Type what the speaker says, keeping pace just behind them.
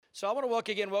So I want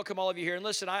to welcome all of you here. And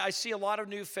listen, I see a lot of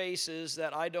new faces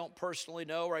that I don't personally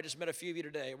know, or I just met a few of you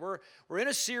today. We're in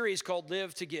a series called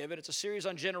Live to Give, and it's a series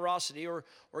on generosity or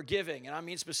giving, and I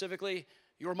mean specifically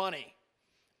your money.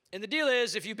 And the deal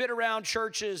is, if you've been around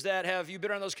churches you've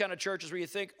been around those kind of churches where you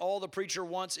think all the preacher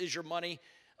wants is your money,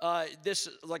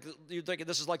 you're thinking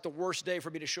this is like the worst day for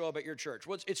me to show up at your church.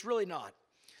 Well, it's really not.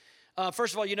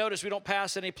 First of all, you notice we don't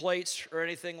pass any plates or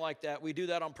anything like that. We do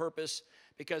that on purpose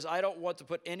because I don't want to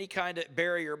put any kind of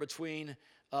barrier between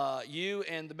you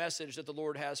and the message that the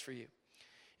Lord has for you.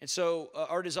 And so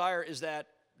our desire is that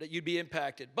you'd be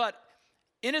impacted. But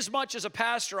inasmuch as a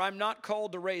pastor, I'm not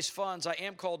called to raise funds. I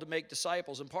am called to make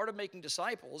disciples. And part of making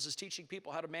disciples is teaching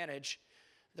people how to manage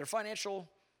their financial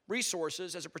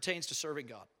resources as it pertains to serving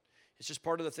God. It's just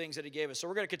part of the things that he gave us. So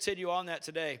we're going to continue on that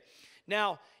today.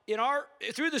 Now,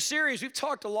 through the series, we've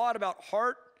talked a lot about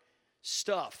heart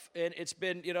stuff. And it's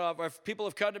been, people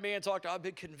have come to me and talked, I've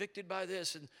been convicted by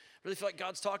this and really feel like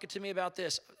God's talking to me about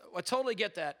this. I totally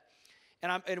get that.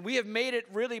 And we have made it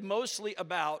really mostly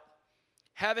about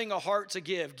having a heart to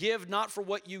give. Give not for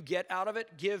what you get out of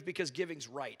it. Give because giving's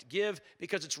right. Give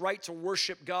because it's right to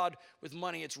worship God with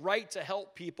money. It's right to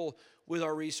help people with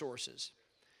our resources.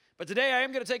 But today I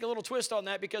am going to take a little twist on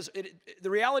that because the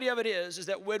reality of it is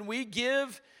that when we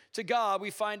give to God,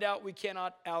 we find out we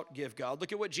cannot outgive God.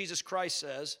 Look at what Jesus Christ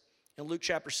says in Luke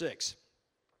chapter 6.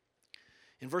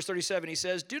 In verse 37, he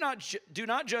says, Do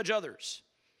not judge others,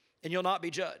 and you'll not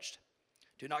be judged.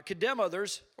 Do not condemn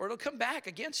others, or it'll come back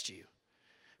against you.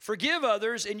 Forgive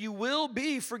others, and you will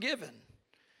be forgiven.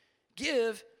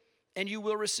 Give, and you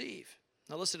will receive.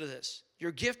 Now listen to this.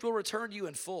 Your gift will return to you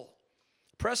in full.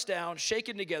 Pressed down,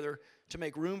 shaken together to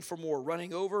make room for more,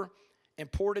 running over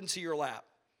and poured into your lap.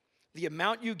 The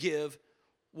amount you give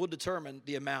will determine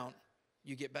the amount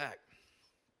you get back.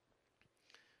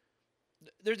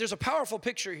 There's a powerful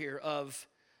picture here of,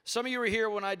 some of you were here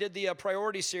when I did the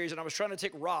priority series, and I was trying to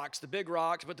take rocks, the big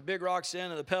rocks, put the big rocks in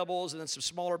and the pebbles and then some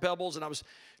smaller pebbles, and I was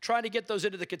trying to get those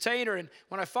into the container, and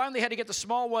when I finally had to get the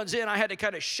small ones in, I had to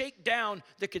kind of shake down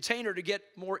the container to get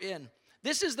more in.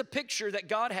 This is the picture that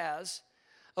God has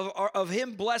of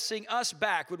him blessing us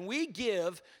back. When we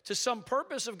give to some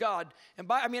purpose of God,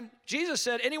 Jesus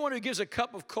said anyone who gives a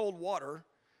cup of cold water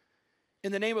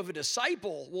in the name of a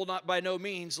disciple will not by no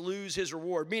means lose his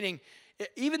reward. Meaning,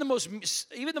 even the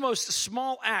most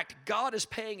small act, God is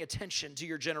paying attention to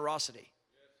your generosity.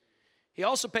 He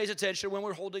also pays attention when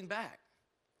we're holding back.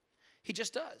 He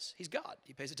just does. He's God.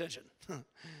 He pays attention.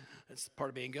 That's part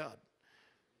of being God.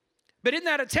 But in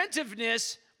that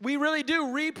attentiveness, we really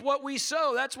do reap what we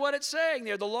sow. That's what it's saying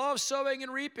there. The law of sowing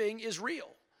and reaping is real.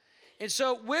 And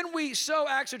so when we sow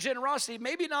acts of generosity,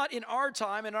 maybe not in our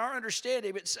time and our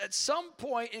understanding, but at some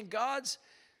point in God's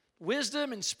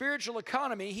wisdom and spiritual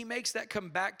economy, he makes that come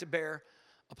back to bear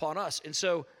upon us. And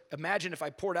so imagine if I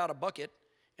poured out a bucket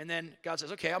and then God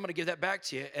says, okay, I'm going to give that back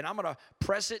to you and I'm going to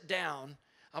press it down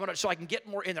so I can get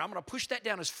more in there. I'm going to push that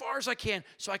down as far as I can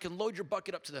so I can load your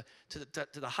bucket up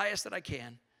to the highest that I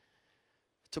can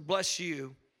to bless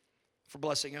you for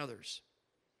blessing others.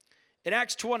 In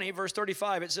Acts 20, verse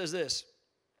 35, it says this.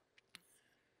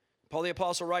 Paul the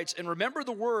Apostle writes, and remember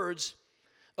the words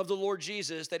of the Lord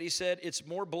Jesus that he said, it's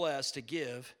more blessed to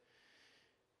give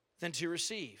than to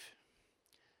receive.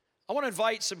 I want to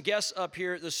invite some guests up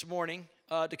here this morning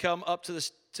to come up to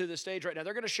the stage right now.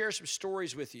 They're going to share some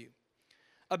stories with you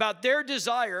about their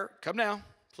desire. Come now,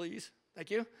 please. Thank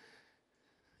you.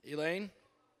 Elaine,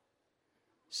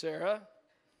 Sarah.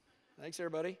 Thanks,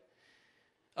 everybody.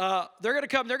 They're going to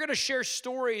come. They're going to share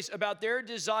stories about their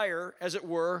desire, as it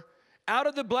were, out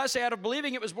of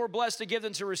believing it was more blessed to give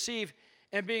than to receive,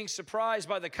 and being surprised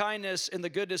by the kindness and the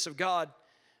goodness of God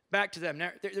back to them. Now,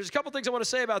 there's a couple things I want to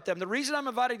say about them. The reason I'm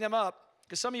inviting them up,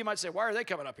 because some of you might say, why are they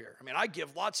coming up here? I mean, I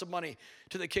give lots of money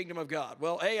to the kingdom of God.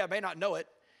 Well, A, I may not know it.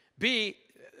 B,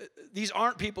 these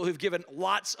aren't people who've given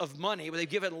lots of money, but they've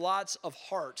given lots of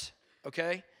heart,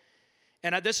 okay?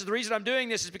 And this is the reason I'm doing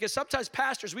this is because sometimes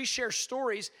pastors, we share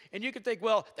stories, and you can think,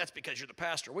 well, that's because you're the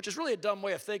pastor, which is really a dumb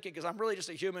way of thinking because I'm really just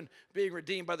a human being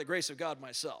redeemed by the grace of God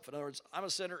myself. In other words, I'm a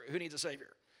sinner who needs a Savior,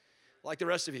 like the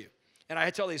rest of you. And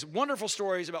I tell these wonderful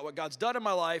stories about what God's done in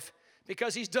my life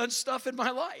because he's done stuff in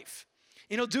my life.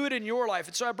 And he'll do it in your life.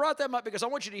 And so I brought them up because I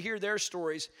want you to hear their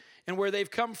stories and where they've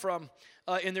come from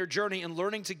in their journey in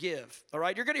learning to give. All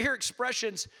right? You're going to hear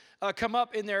expressions come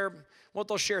up in what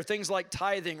they'll share, things like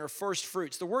tithing or first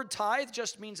fruits. The word tithe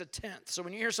just means a tenth. So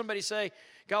when you hear somebody say,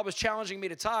 God was challenging me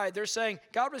to tithe, they're saying,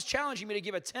 God was challenging me to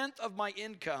give a tenth of my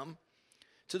income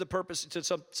to the purpose, to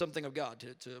something of God,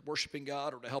 to worshiping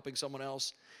God or to helping someone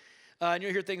else. And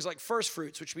you'll hear things like first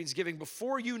fruits, which means giving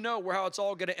before you know how it's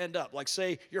all going to end up. Like,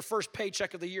 say, your first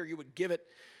paycheck of the year, you would give it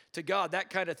to God, that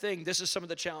kind of thing. This is some of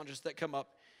the challenges that come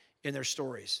up in their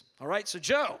stories. All right, so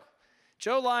Joe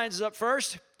Lyons is up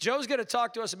first. Joe's going to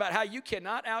talk to us about how you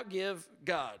cannot outgive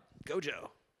God. Go, Joe.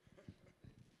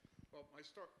 Well, my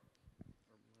story.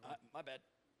 My bad.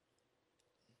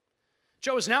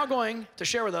 Joe is now going to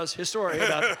share with us his story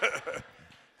about.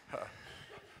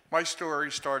 My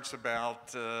story starts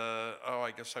about,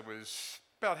 I guess I was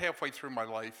about halfway through my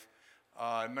life.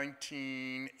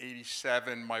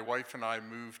 1987, my wife and I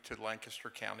moved to Lancaster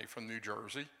County from New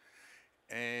Jersey.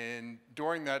 And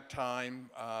during that time,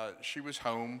 she was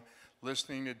home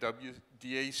listening to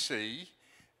WDAC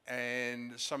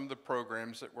and some of the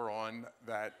programs that were on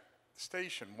that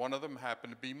station. One of them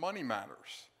happened to be Money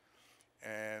Matters.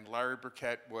 And Larry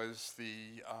Burkett was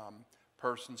the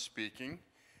person speaking.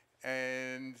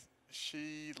 And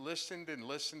she listened and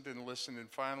listened and listened, and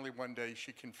finally one day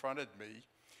she confronted me.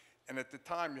 And at the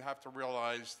time, you have to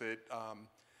realize that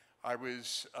I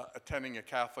was attending a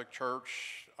Catholic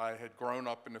church. I had grown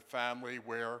up in a family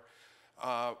where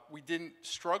we didn't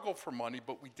struggle for money,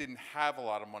 but we didn't have a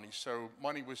lot of money, so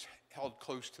money was held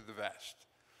close to the vest.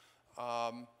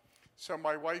 So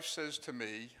my wife says to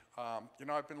me,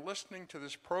 I've been listening to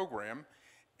this program,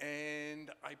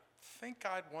 and I think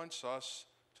God wants us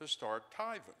to start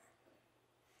tithing.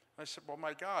 I said, well,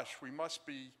 my gosh, we must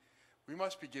be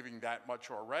giving that much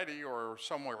already or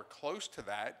somewhere close to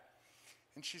that.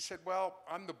 And she said, well,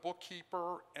 I'm the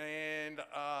bookkeeper, and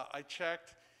I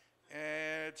checked,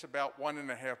 and it's about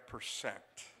 1.5%.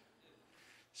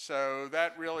 So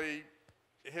that really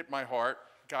hit my heart.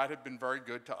 God had been very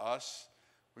good to us.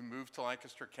 We moved to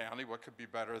Lancaster County. What could be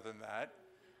better than that?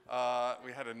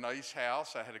 We had a nice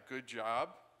house. I had a good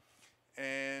job.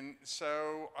 And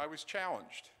so I was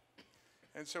challenged.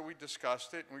 And so we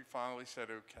discussed it, and we finally said,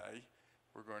 okay,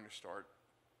 we're going to start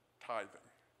tithing,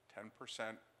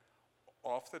 10%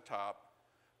 off the top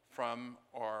from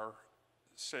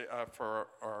for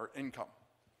our income.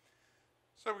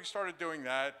 So we started doing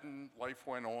that, and life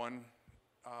went on.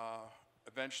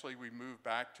 Eventually, we moved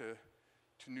back to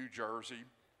New Jersey,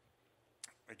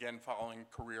 again following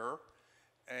career.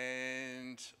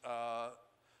 And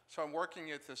so I'm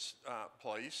working at this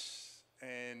place,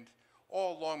 and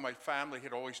all along my family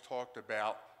had always talked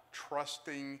about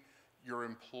trusting your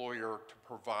employer to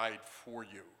provide for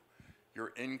you,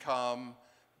 your income,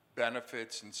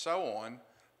 benefits, and so on.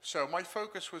 So my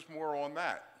focus was more on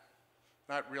that,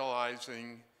 not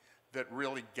realizing that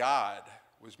really God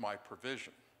was my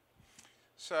provision.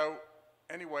 So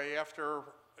anyway, after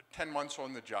 10 months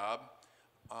on the job,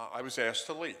 I was asked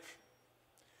to leave.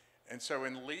 And so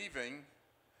in leaving,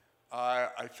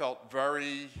 I felt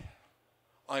very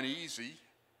uneasy.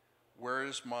 Where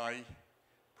is my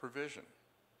provision?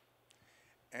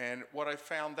 And what I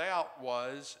found out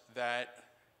was that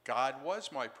God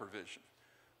was my provision.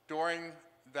 During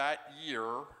that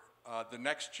year, the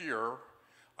next year,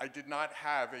 I did not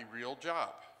have a real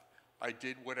job. I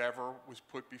did whatever was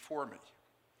put before me.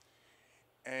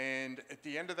 And at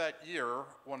the end of that year,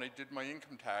 when I did my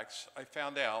income tax, I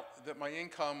found out that my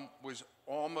income was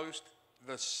almost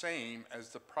the same as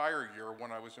the prior year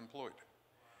when I was employed.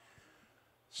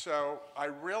 So I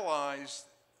realized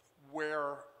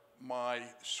where my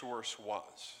source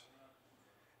was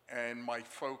and my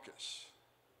focus.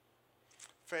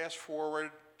 Fast forward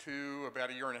to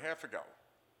about a year and a half ago.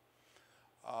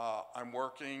 I'm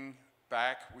working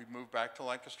back. We moved back to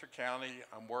Lancaster County.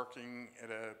 I'm working at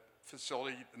a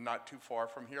facility not too far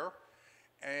from here.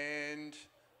 And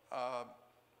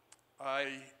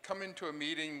I come into a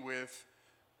meeting with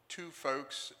two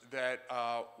folks that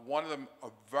one of them, a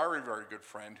very, very good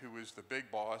friend who was the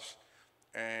big boss,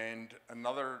 and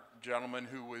another gentleman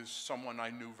who was someone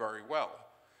I knew very well.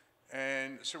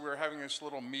 And so we were having this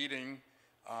little meeting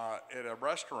at a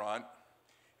restaurant,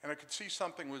 and I could see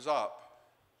something was up.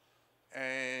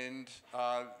 And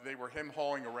they were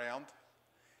him-hawing around.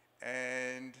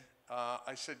 And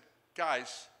I said,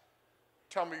 guys,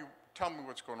 tell me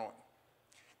what's going on.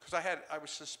 Because I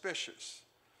was suspicious.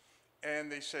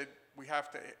 And they said, we have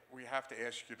to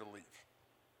ask you to leave.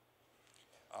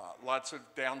 Lots of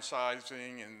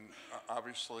downsizing and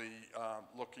obviously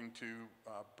looking to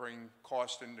bring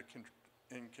cost in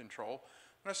control.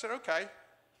 And I said, okay,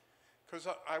 because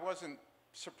I wasn't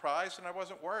surprised and I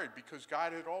wasn't worried because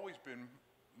God had always been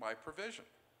my provision.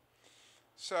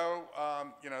 So,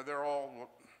 they're all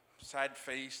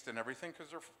sad-faced and everything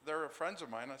because they're friends of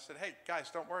mine. I said, hey,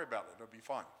 guys, don't worry about it. It'll be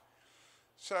fine.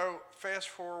 So fast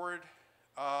forward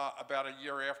about a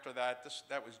year after that,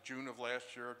 that was June of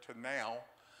last year to now,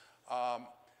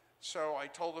 So I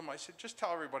told him, I said, just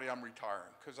tell everybody I'm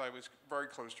retiring, because I was very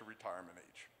close to retirement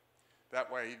age.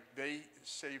 That way, they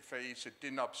saved face. It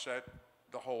didn't upset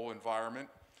the whole environment.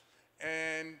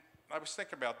 And I was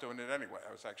thinking about doing it anyway.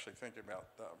 I was actually thinking about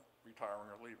retiring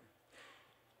or leaving.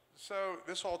 So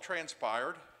this all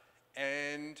transpired,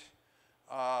 and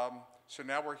so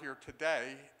now we're here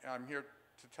today. I'm here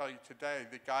to tell you today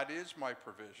that God is my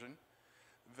provision,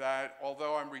 that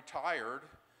although I'm retired,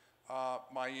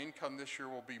 my income this year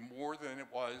will be more than it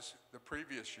was the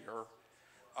previous year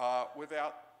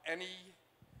without any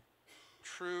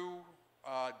true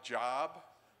job,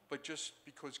 but just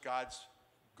because God's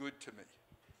good to me,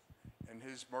 and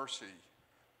his mercy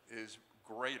is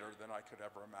greater than I could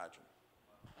ever imagine.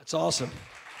 That's awesome.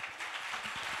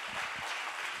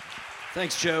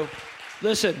 Thanks, Joe.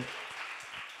 Listen,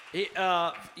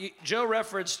 Joe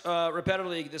referenced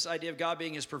repetitively this idea of God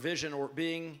being his provision or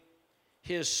being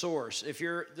his source. If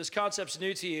this concept's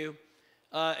new to you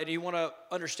and you want to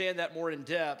understand that more in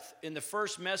depth, in the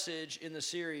first message in the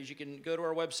series, you can go to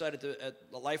our website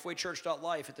at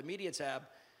lifewaychurch.life at the media tab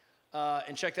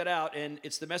and check that out. And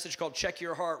it's the message called Check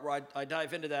Your Heart, where I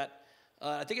dive into that.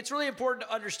 I think it's really important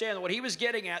to understand that what he was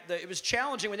getting at, it was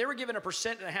challenging when they were given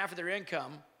 1.5% of their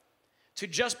income to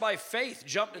just by faith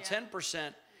jump to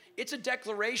 10%. It's a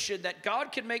declaration that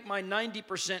God can make my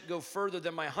 90% go further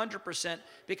than my 100%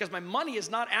 because my money is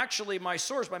not actually my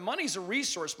source. My money's a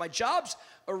resource. My job's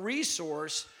a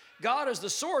resource. God is the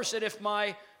source. And if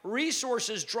my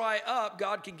resources dry up,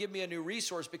 God can give me a new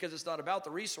resource because it's not about the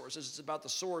resources. It's about the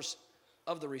source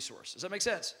of the resource. Does that make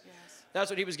sense? Yes. That's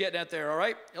what he was getting at there, all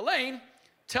right? Elaine,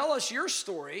 tell us your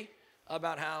story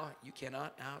about how you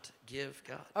cannot outgive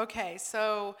God. Okay,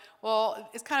 so, well,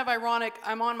 it's kind of ironic.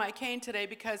 I'm on my cane today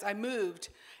because I moved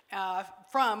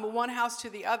from one house to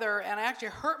the other, and I actually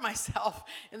hurt myself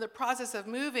in the process of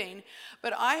moving.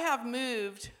 But I have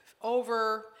moved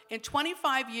in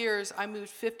 25 years, I moved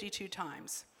 52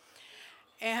 times.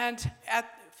 And at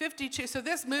 52, so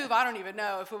this move, I don't even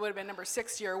know if it would have been number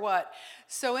 60 or what.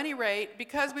 So at any rate,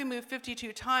 because we moved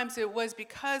 52 times, it was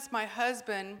because my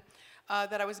husband,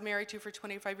 that I was married to for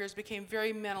 25 years, became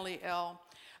very mentally ill.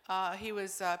 He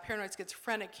was paranoid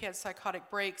schizophrenic. He had psychotic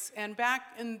breaks. And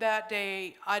back in that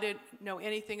day, I didn't know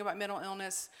anything about mental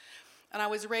illness. And I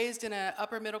was raised in an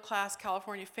upper middle class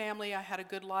California family. I had a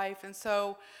good life. And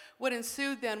so what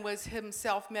ensued then was him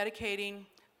self-medicating,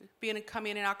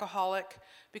 becoming an alcoholic,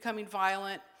 becoming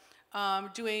violent,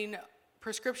 doing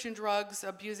prescription drugs,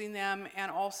 abusing them,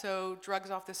 and also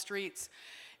drugs off the streets.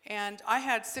 And I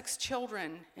had 6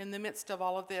 children in the midst of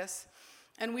all of this.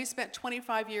 And we spent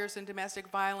 25 years in domestic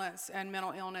violence and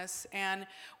mental illness. And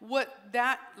what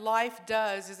that life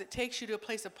does is it takes you to a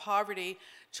place of poverty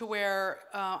to where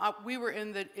we were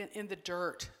in the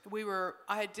dirt.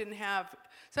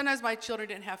 Sometimes my children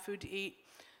didn't have food to eat.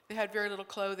 They had very little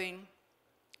clothing.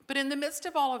 But in the midst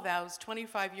of all of those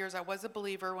 25 years, I was a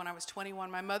believer when I was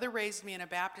 21. My mother raised me in a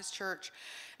Baptist church,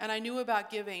 and I knew about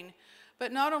giving.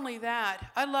 But not only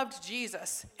that, I loved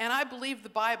Jesus, and I believed the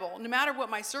Bible. No matter what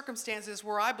my circumstances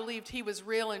were, I believed he was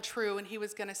real and true, and he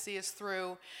was going to see us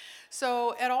through.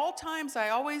 So at all times, I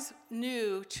always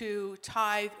knew to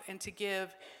tithe and to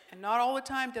give. And not all the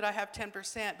time did I have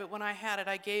 10%, but when I had it,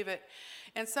 I gave it.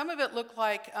 And some of it looked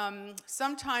like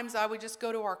sometimes I would just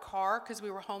go to our car because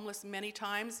we were homeless many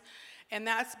times. And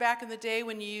that's back in the day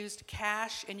when you used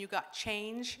cash and you got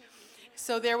change.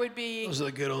 So there would be... Those are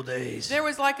the good old days. There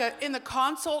was in the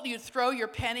console, you'd throw your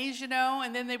pennies,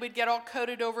 and then they would get all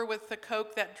coated over with the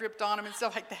Coke that dripped on them and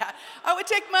stuff like that. I would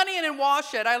take money in and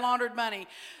wash it. I laundered money.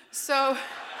 So...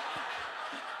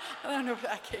 I don't know where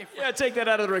that came from. Yeah, take that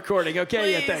out of the recording, okay?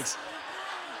 Please. Yeah, thanks.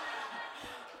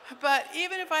 But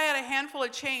even if I had a handful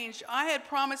of change, I had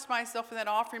promised myself when that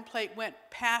offering plate went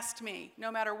past me.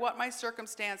 No matter what my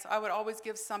circumstance, I would always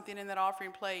give something in that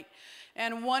offering plate.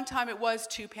 And one time it was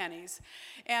 2 pennies.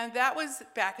 And that was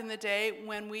back in the day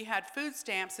when we had food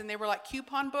stamps, and they were like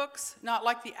coupon books, not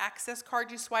like the access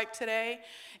card you swipe today.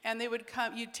 And they would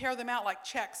come, you'd tear them out like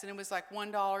checks, and it was like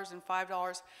 $1 and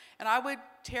 $5. And I would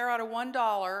tear out a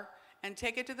 $1 and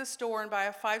take it to the store and buy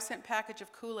a 5-cent package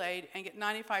of Kool-Aid and get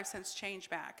 95 cents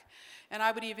change back. And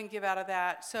I would even give out of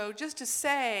that. So just to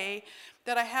say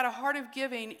that I had a heart of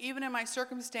giving even in my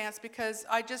circumstance because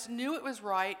I just knew it was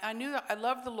right. I knew that I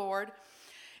loved the Lord.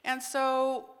 And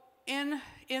so in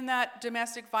that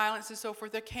domestic violence and so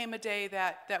forth, there came a day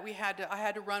that I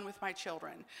had to run with my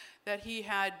children, that he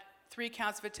had 3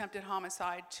 counts of attempted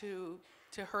homicide to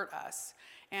hurt us.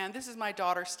 And this is my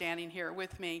daughter standing here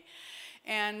with me.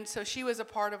 And so she was a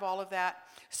part of all of that.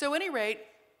 So at any rate,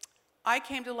 I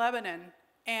came to Lebanon,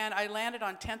 and I landed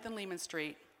on 10th and Lehman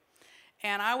Street.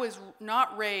 And I was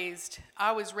raised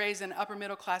in an upper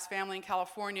middle class family in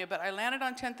California, but I landed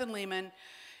on 10th and Lehman,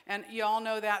 and you all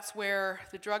know that's where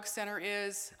the drug center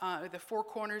is, the Four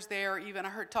Corners there. Even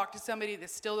I talked to somebody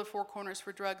that's still the Four Corners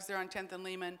for drugs there on 10th and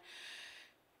Lehman.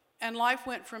 And life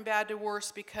went from bad to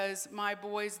worse because my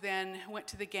boys then went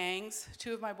to the gangs.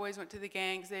 2 of my boys went to the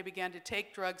gangs. They began to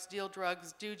take drugs, deal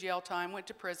drugs, do jail time, went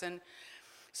to prison.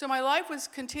 So my life was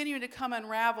continuing to come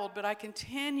unraveled, but I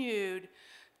continued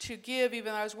to give,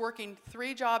 even though I was working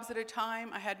 3 jobs at a time.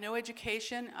 I had no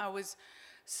education.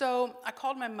 So I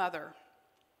called my mother.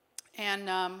 And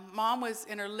Mom was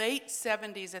in her late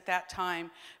 70s at that time,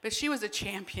 but she was a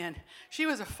champion. She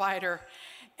was a fighter.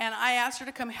 And I asked her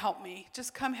to come help me.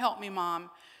 Just come help me,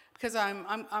 Mom, because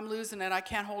I'm losing it. I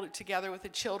can't hold it together with the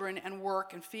children and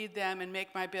work and feed them and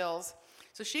make my bills.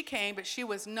 So she came, but she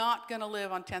was not going to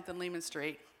live on 10th and Lehman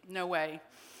Street. No way.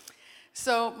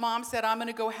 So Mom said, I'm going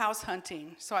to go house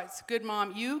hunting. So I said, good,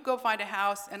 Mom, you go find a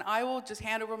house, and I will just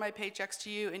hand over my paychecks to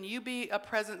you, and you be a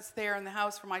presence there in the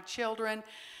house for my children.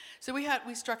 So we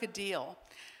struck a deal.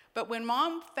 But when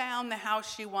Mom found the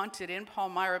house she wanted in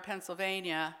Palmyra,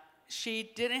 Pennsylvania, she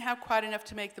didn't have quite enough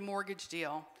to make the mortgage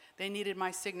deal. They needed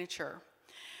my signature.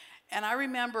 And I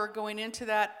remember going into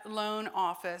that loan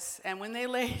office, and when they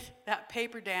laid that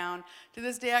paper down, to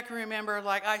this day I can remember,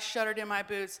 like, I shuddered in my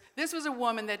boots. This was a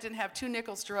woman that didn't have 2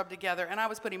 nickels to rub together, and I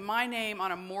was putting my name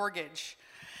on a mortgage.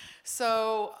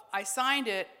 So I signed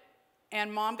it,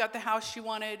 and Mom got the house she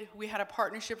wanted. We had a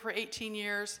partnership for 18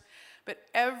 years. But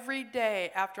every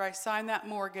day after I signed that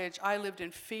mortgage, I lived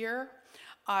in fear.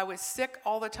 I was sick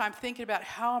all the time thinking about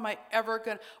how am I ever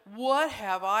going to, what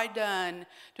have I done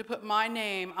to put my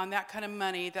name on that kind of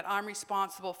money that I'm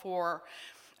responsible for?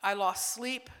 I lost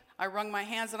sleep. I wrung my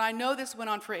hands. And I know this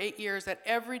went on for 8 years, that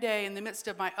every day in the midst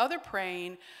of my other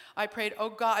praying, I prayed,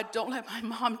 oh God, don't let my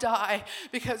mom die,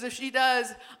 because if she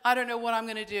does, I don't know what I'm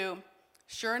going to do.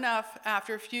 Sure enough,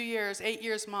 after a few years, 8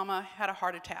 years, Mama had a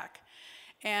heart attack.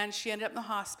 And she ended up in the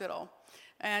hospital.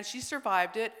 And she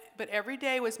survived it, but every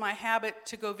day was my habit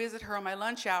to go visit her on my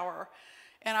lunch hour.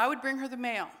 And I would bring her the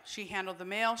mail. She handled the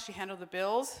mail, she handled the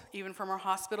bills, even from her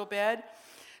hospital bed.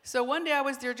 So one day I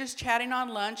was there just chatting on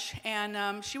lunch,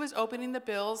 and she was opening the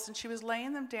bills, and she was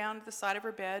laying them down at the side of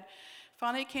her bed.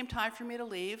 Finally, it came time for me to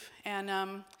leave,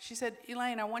 and she said,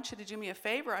 Elaine, I want you to do me a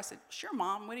favor. I said, sure,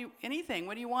 Mom, anything,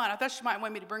 what do you want? I thought she might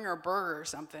want me to bring her a burger or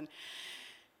something.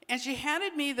 And she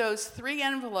handed me those 3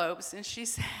 envelopes, and she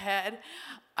said,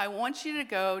 I want you to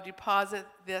go deposit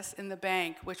this in the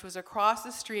bank, which was across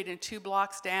the street and 2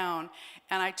 blocks down.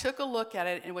 And I took a look at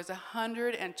it, and it was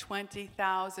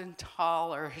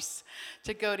 $120,000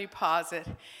 to go deposit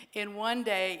in one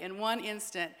day, in one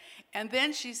instant. And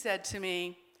then she said to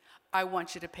me, I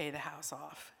want you to pay the house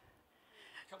off.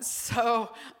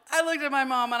 So I looked at my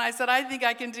mom, and I said, I think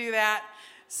I can do that.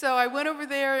 So I went over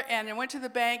there and I went to the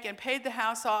bank and paid the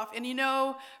house off. And you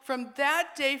know, from that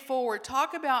day forward,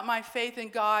 talk about my faith in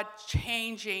God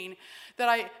changing, that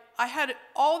I had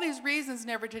all these reasons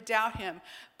never to doubt him.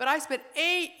 But I spent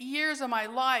 8 years of my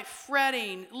life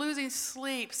fretting, losing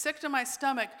sleep, sick to my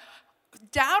stomach,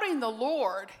 doubting the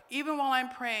Lord, even while I'm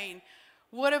praying.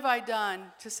 What have I done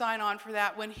to sign on for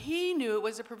that when he knew it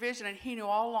was a provision, and he knew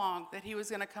all along that he was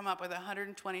going to come up with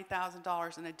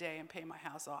 $120,000 in a day and pay my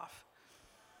house off?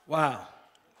 Wow.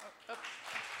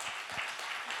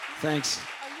 Thanks.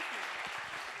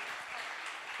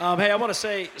 Hey, I want to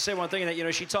say one thing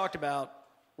that, she talked about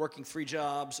working 3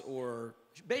 jobs or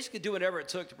basically doing whatever it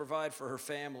took to provide for her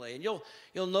family. And you'll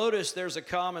notice there's a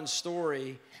common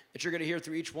story that you're going to hear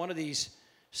through each one of these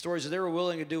stories, that they were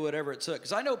willing to do whatever it took.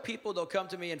 Because I know people, they'll come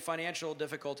to me in financial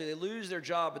difficulty. They lose their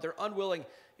job, but they're unwilling.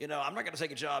 I'm not going to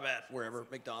take a job at wherever,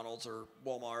 McDonald's or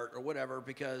Walmart or whatever,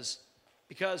 because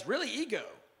really ego.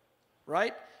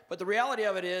 Right? But the reality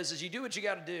of it is you do what you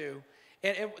got to do.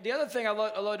 And the other thing I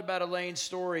loved about Elaine's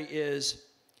story is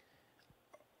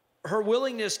her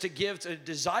willingness to give, to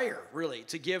desire, really,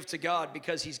 to give to God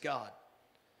because he's God.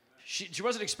 She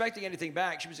wasn't expecting anything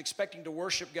back. She was expecting to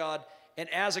worship God. And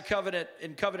as a covenant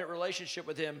relationship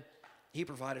with him, he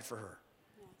provided for her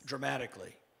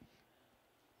dramatically.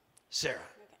 Sarah,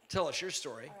 tell us your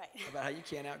story about how you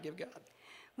can't outgive God.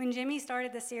 When Jimmy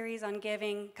started the series on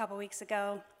giving a couple weeks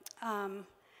ago,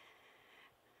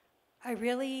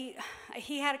 he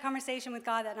had a conversation with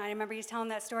God that night. I remember he's telling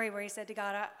that story where he said to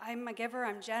God, I'm a giver,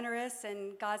 I'm generous.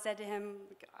 And God said to him,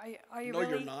 are you no,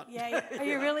 really? You're not. Yeah, are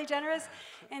you really generous?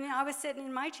 And I was sitting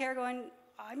in my chair going,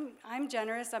 I'm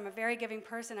generous. I'm a very giving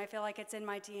person. I feel like it's in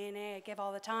my DNA. I give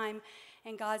all the time.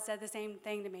 And God said the same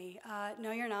thing to me.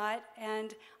 No, you're not.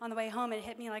 And on the way home, it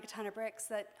hit me like a ton of bricks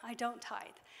that I don't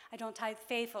tithe. I don't tithe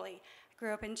faithfully. I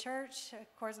grew up in church,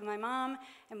 of course, with my mom,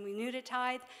 and we knew to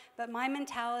tithe. But my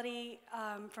mentality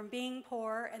from being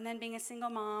poor and then being a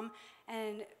single mom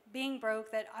and being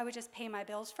broke, that I would just pay my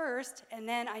bills first, and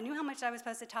then I knew how much I was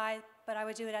supposed to tithe, but I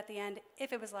would do it at the end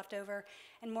if it was left over,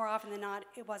 and more often than not,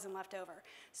 it wasn't left over.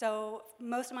 So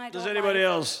most of my adult Does anybody life,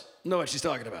 else know what she's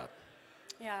talking about?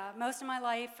 yeah, most of my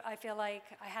life, I feel like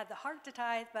I had the heart to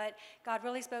tithe, but God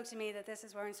really spoke to me that this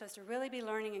is where I'm supposed to really be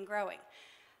learning and growing.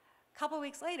 A couple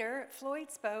weeks later, Floyd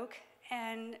spoke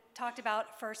and talked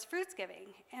about first fruits giving.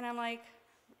 And I'm like,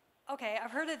 okay,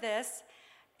 I've heard of this.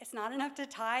 It's not enough to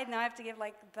tithe. Now I have to give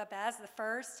like the best, the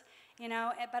first, you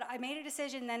know. But I made a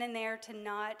decision then and there to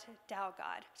not doubt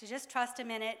God, to just trust Him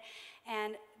in it.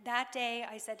 And that day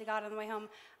I said to God on the way home,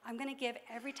 I'm going to give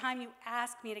every time you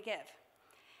ask me to give.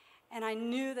 And I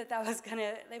knew that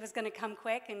it was gonna come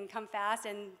quick and come fast,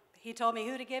 and He told me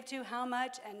who to give to, how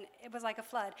much, and it was like a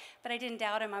flood. But I didn't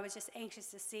doubt Him. I was just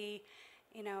anxious to see,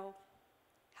 you know,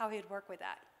 how He would work with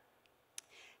that.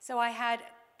 So I had,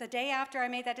 the day after I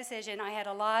made that decision, I had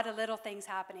a lot of little things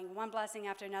happening, one blessing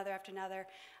after another after another.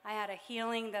 I had a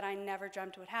healing that I never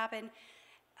dreamt would happen.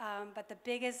 But the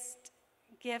biggest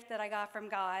gift that I got from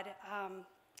God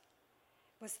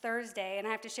was Thursday, and I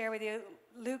have to share with you,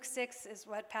 Luke 6 is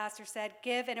what Pastor said,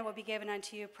 give and it will be given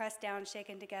unto you, pressed down,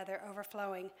 shaken together,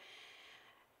 overflowing.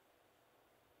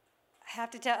 I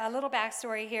have to tell a little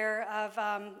backstory here of,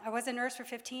 I was a nurse for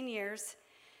 15 years,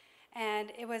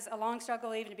 and it was a long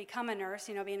struggle even to become a nurse,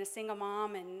 you know, being a single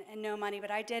mom and no money, but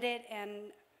I did it,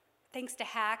 and thanks to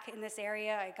HAC in this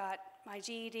area, I got my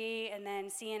GED and then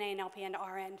CNA and LPN to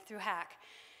RN through HAC.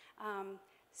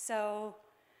 So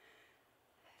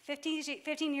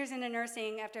 15 years into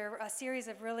nursing, after a series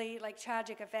of really like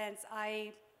tragic events,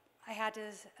 I had to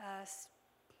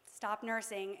stop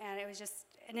nursing, and it was just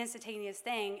an instantaneous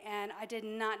thing, and I did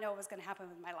not know what was going to happen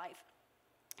with my life.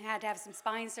 I had to have some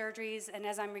spine surgeries, and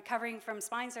as I'm recovering from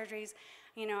spine surgeries,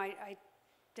 you know, I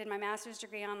did my master's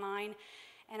degree online,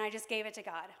 and I just gave it to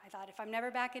God. I thought, if I'm never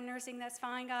back in nursing, that's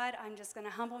fine, God. I'm just going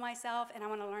to humble myself, and I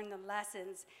want to learn the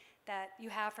lessons that you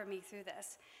have for me through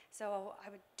this. So I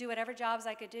would do whatever jobs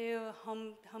I could do,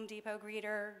 Home Depot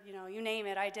greeter, you know, you name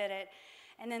it, I did it.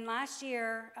 And then last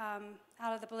year,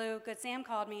 out of the blue, Good Sam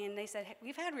called me and they said, hey,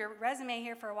 we've had your resume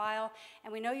here for a while,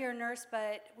 and we know you're a nurse,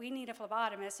 but we need a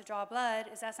phlebotomist to draw blood.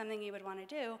 Is that something you would want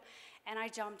to do? And I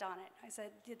jumped on it. I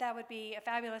said, that would be a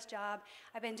fabulous job.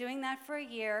 I've been doing that for a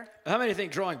year. How many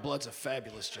think drawing blood's a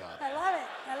fabulous job? I love it.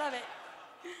 I love it.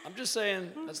 I'm just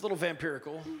saying, that's a little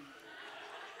vampirical.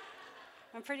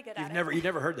 I'm pretty good at it. You've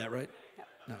never heard that, right? No.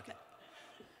 No, okay.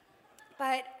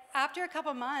 But after a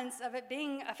couple months of it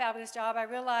being a fabulous job, I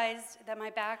realized that my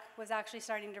back was actually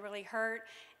starting to really hurt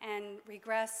and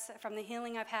regress from the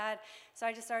healing I've had. So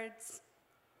I just started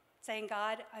saying,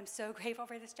 God, I'm so grateful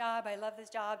for this job. I love this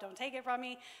job. Don't take it from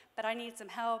me, but I need some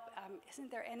help.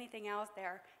 Isn't there anything out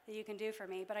there that you can do for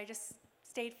me? But I just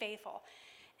stayed faithful.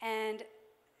 And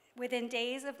within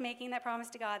days of making that promise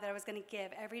to God that I was going to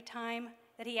give every time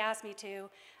that He asked me to,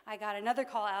 I got another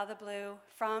call out of the blue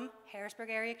from Harrisburg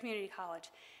Area Community College.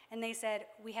 And they said,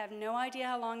 we have no idea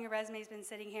how long your resume's been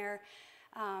sitting here,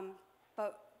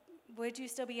 but would you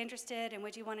still be interested, and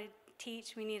would you want to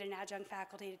teach? We need an adjunct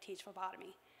faculty to teach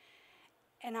phlebotomy.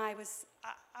 And I was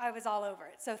all over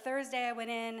it. So Thursday I went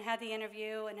in, had the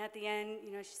interview, and at the end,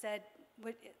 you know, she said,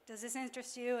 does this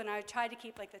interest you? And I tried to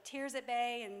keep like the tears at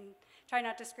bay and try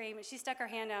not to scream. And she stuck her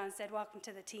hand out and said, welcome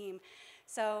to the team.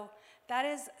 So that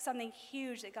is something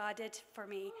huge that God did for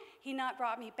me. He not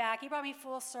brought me back. He brought me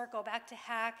full circle back to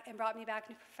HAC and brought me back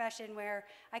to a profession where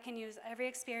I can use every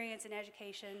experience and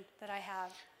education that I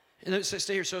have. And then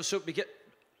stay here. So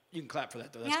you can clap for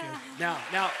that, though. That's Yeah. good.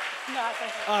 Now, No,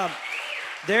 thank you.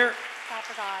 there, Clap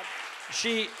for God.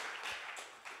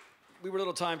 we were a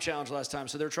little time challenged last time,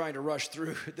 so they're trying to rush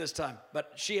through this time.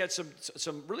 But she had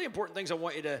some really important things I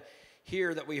want you to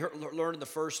hear that we learned in the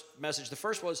first message. The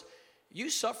first was, you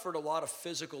suffered a lot of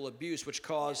physical abuse, which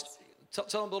caused, tell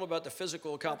them a little about the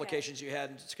physical complications you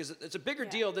had, because it's a bigger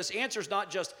deal. This answer's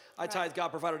not just, I tithe, God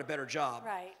provided a better job.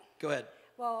 Right. Go ahead.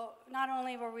 Well, not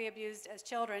only were we abused as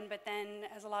children, but then,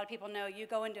 as a lot of people know, you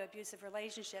go into abusive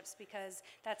relationships because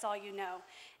that's all you know.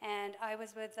 And I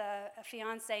was with a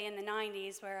fiance in the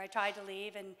 90s where I tried to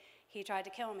leave, and he tried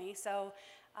to kill me. So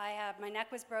my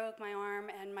neck was broke, my arm,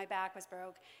 and my back was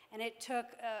broke. And it took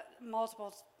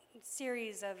multiple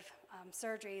series of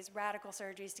surgeries, radical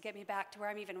surgeries, to get me back to where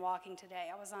I'm even walking today.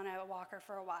 I was on a walker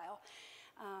for a while.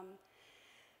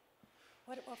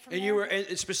 And you were,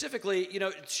 and specifically, you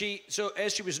know, so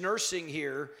as she was nursing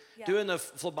here, doing the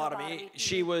phlebotomy,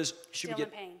 she would get in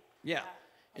pain. Yeah.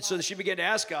 And so she began to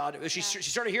ask God. She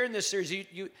started hearing this series.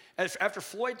 After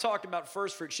Floyd talked about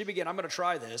first fruit, she began, I'm going to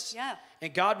try this. Yeah.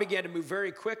 And God began to move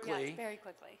very quickly. Yes, very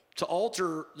quickly. To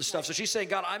alter the stuff. So she's saying,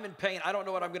 God, I'm in pain. I don't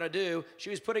know what I'm going to do. She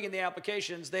was putting in the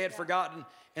applications. They had forgotten.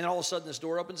 And then all of a sudden this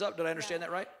door opens up. Did I understand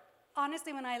that right?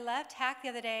 Honestly, when I left Hack the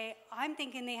other day, I'm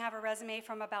thinking they have a resume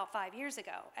from about 5 years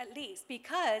ago, at least,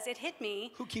 because it hit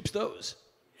me. Who keeps those?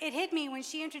 It hit me when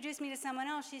she introduced me to someone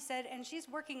else. She said, and she's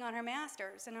working on her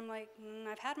master's. And I'm like,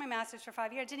 I've had my master's for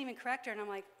 5 years. I didn't even correct her. And I'm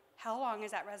like, how long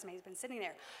has that resume been sitting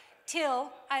there?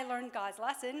 Till I learned God's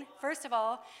lesson. First of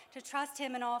all, to trust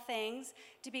him in all things,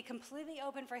 to be completely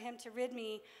open for him to rid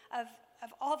me of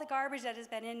all the garbage that has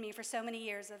been in me for so many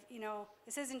years of,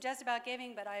 this isn't just about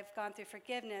giving, but I've gone through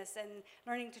forgiveness and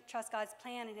learning to trust God's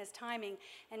plan and his timing.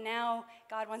 And now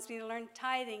God wants me to learn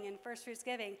tithing and first fruits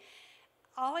giving.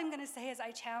 All I'm going to say is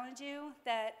I challenge you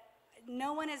that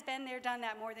no one has been there, done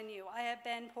that more than you. I have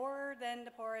been poorer than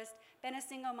the poorest, been a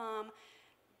single mom,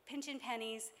 pinching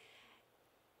pennies.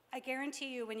 I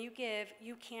guarantee you when you give,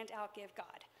 you can't outgive God.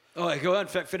 Oh, go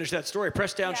ahead and finish that story.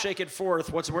 Press down, shake it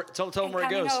forth. Tell them where it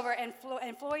goes. Over, and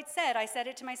Floyd said, I said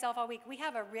it to myself all week, we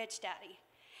have a rich daddy.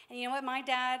 And you know what? My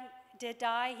dad did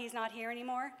die. He's not here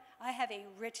anymore. I have a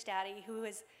rich daddy who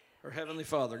is... Her Heavenly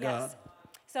Father, yes. God.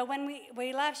 So when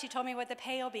we left, she told me what the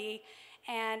pay will be,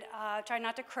 and try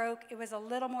not to croak. It was a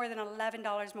little more than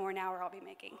 $11 more an hour I'll be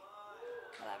making.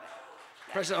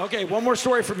 11. Yeah. Okay, one more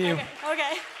story from you.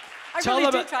 Okay. Tell them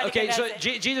about, okay, so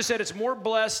Jesus said it's more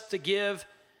blessed to give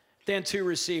than to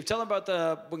receive. Tell them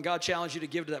about when God challenged you to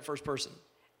give to that first person.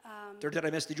 Or did I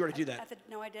miss? Did you already do that?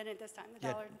 No, I didn't this time.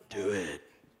 Do it.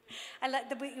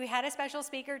 We had a special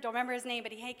speaker, don't remember his name,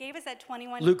 but he gave us that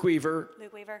 21... Luke Weaver.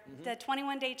 Mm-hmm. The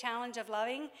 21-day challenge of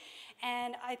loving.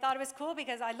 And I thought it was cool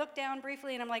because I looked down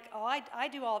briefly and I'm like, oh, I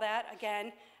do all that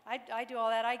again. I do all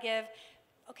that, I give.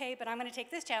 Okay, but I'm going to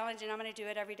take this challenge and I'm going to do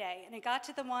it every day. And it got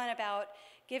to the one about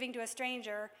giving to a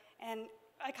stranger, and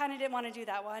I kind of didn't want to do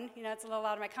that one. It's a little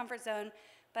out of my comfort zone.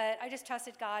 But I just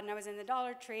trusted God, and I was in the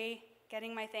Dollar Tree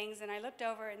getting my things, and I looked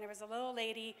over, and there was a little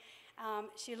lady.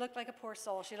 She looked like a poor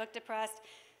soul. She looked depressed.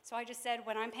 So I just said,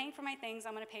 when I'm paying for my things,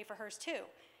 I'm going to pay for hers too.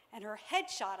 And her head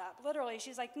shot up, literally.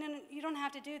 She's like, no, you don't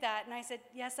have to do that. And I said,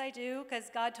 yes, I do, because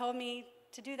God told me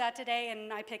to do that today,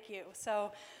 and I pick you.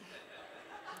 So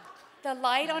the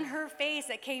light on her face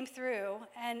that came through,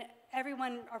 and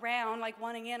everyone around, like,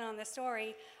 wanting in on the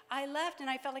story, I left and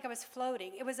I felt like I was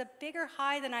floating. It was a bigger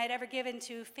high than I had ever given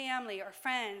to family or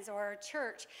friends or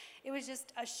church. It was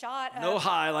just a shot of... No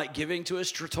high like giving to a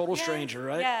total stranger,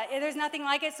 right? Yeah, there's nothing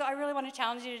like it. So I really want to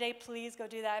challenge you today. Please go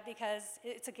do that, because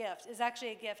it's a gift. It's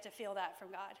actually a gift to feel that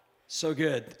from God. So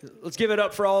good. Let's give it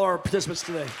up for all our participants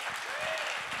today.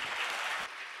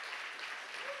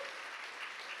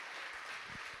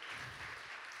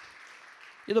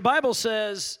 The Bible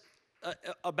says...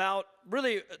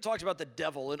 talks about the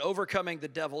devil and overcoming the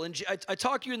devil. And I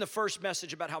talked to you in the first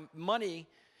message about how money,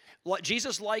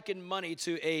 Jesus likened money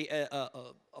to a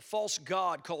false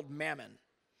god called Mammon.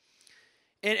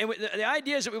 And the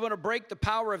idea is that we want to break the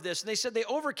power of this. And they said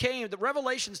the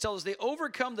Revelations tell us they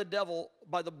overcome the devil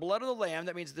by the blood of the Lamb.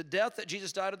 That means the death that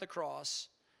Jesus died at the cross.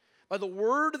 By the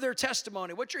word of their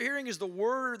testimony. What you're hearing is the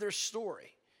word of their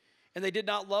story. And they did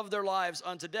not love their lives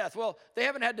unto death. Well, they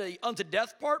haven't had the unto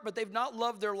death part, but they've not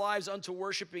loved their lives unto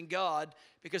worshiping God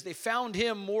because they found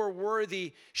him more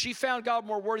worthy. She found God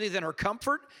more worthy than her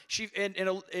comfort.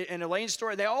 In Elaine's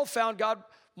story, they all found God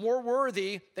more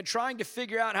worthy than trying to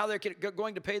figure out how they're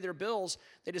going to pay their bills.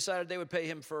 They decided they would pay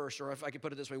him first, or if I could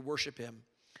put it this way, worship him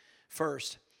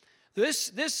first.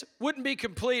 This wouldn't be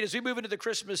complete as we move into the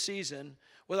Christmas season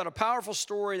without a powerful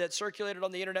story that circulated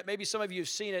on the internet. Maybe some of you have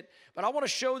seen it, but I want to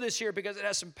show this here because it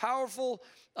has some powerful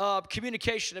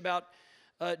communication about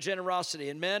generosity.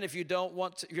 And men, if you're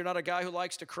not a guy who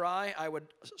likes to cry, I would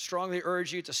strongly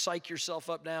urge you to psych yourself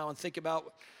up now and think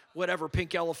about whatever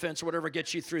pink elephants or whatever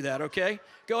gets you through that, okay?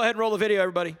 Go ahead and roll the video,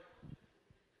 everybody.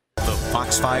 The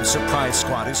Fox 5 Surprise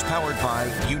Squad is powered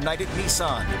by United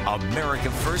Nissan,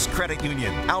 America First Credit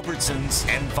Union, Albertsons,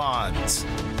 and Vons.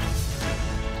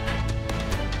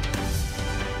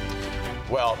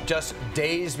 Well, just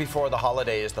days before the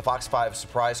holidays, the Fox 5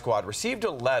 Surprise Squad received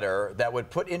a letter that would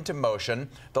put into motion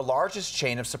the largest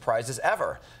chain of surprises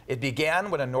ever. It began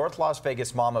when a North Las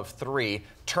Vegas mom of 3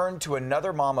 turned to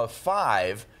another mom of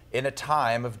 5 in a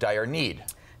time of dire need.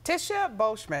 Tisha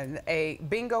Boschman, a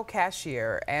bingo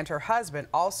cashier, and her husband,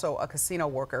 also a casino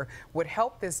worker, would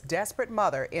help this desperate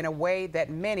mother in a way that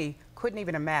many couldn't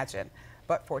even imagine.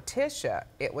 But for Tisha,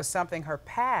 it was something her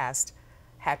past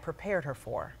had prepared her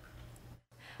for.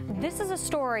 This is a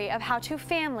story of how two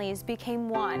families became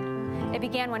one. It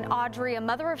began when Audrey, a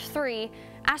mother of 3,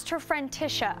 asked her friend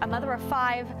Tisha, a mother of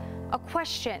 5, a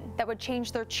question that would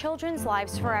change their children's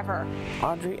lives forever.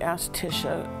 Audrey asked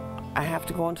Tisha, I have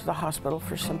to go into the hospital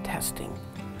for some testing.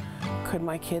 Could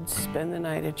my kids spend the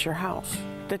night at your house?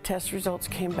 The test results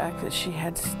came back that she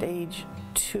had stage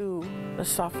 2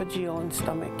 esophageal and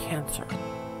stomach cancer.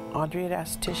 Audrey had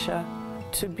asked Tisha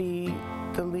to be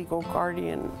the legal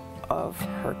guardian of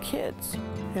her kids.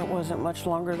 It wasn't much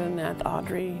longer than that,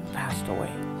 Audrey passed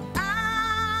away.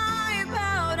 I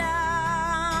bow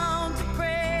down to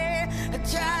pray. I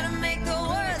try to make the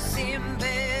worst seem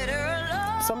better.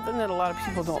 Lord, Something that a lot of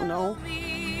people don't know,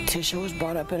 Tisha was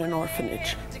brought up in an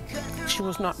orphanage. She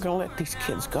was not going to let these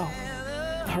kids go.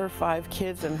 Her 5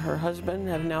 kids and her husband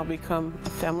have now become a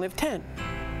family of 10.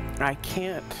 I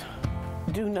can't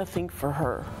do nothing for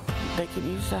her. They could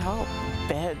use the help.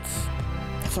 Beds,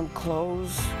 some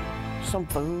clothes, some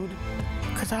food.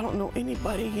 Because I don't know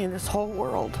anybody in this whole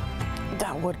world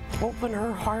that would open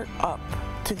her heart up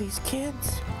to these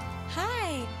kids.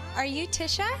 Hi, are you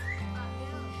Tisha?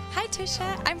 Hi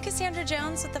Tisha, I'm Cassandra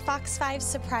Jones with the Fox 5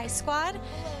 Surprise Squad.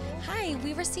 Hi,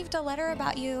 we received a letter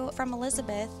about you from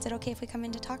Elizabeth. Is it okay if we come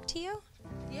in to talk to you?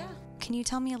 Yeah. Can you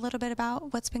tell me a little bit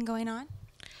about what's been going on?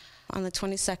 On the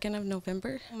 22nd of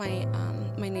November, my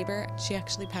neighbor, she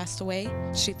actually passed away.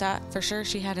 She thought for sure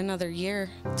she had another year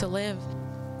to live.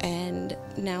 And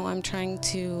now I'm trying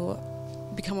to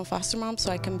become a foster mom so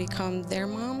I can become their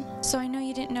mom. So I know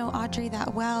you didn't know Audrey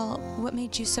that well. What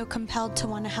made you so compelled to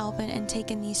want to help and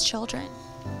take in these children?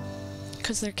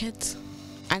 Because they're kids.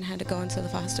 I had to go into the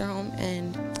foster home,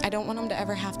 and I don't want them to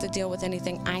ever have to deal with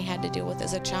anything I had to deal with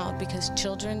as a child, because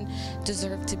children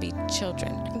deserve to be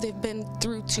children. They've been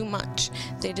through too much.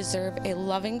 They deserve a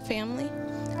loving family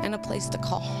and a place to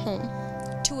call home.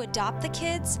 To adopt the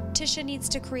kids, Tisha needs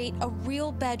to create a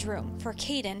real bedroom for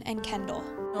Caden and Kendall.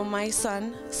 My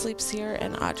son sleeps here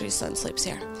and Audrey's son sleeps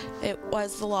here. It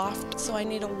was the loft, so I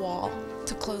need a wall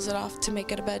to close it off to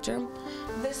make it a bedroom.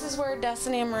 This is where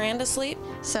Destiny and Miranda sleep.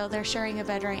 So they're sharing a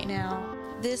bed right now.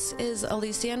 This is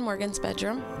Alicia and Morgan's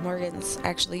bedroom. Morgan's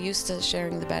actually used to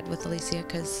sharing the bed with Alicia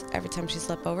because every time she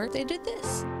slept over, they did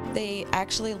this. They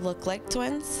actually look like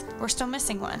twins. We're still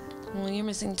missing one. Well, you're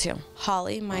missing 2.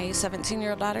 Holly, my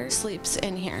 17-year-old daughter, sleeps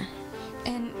in here.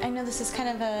 And I know this is kind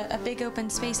of a big open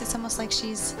space. It's almost like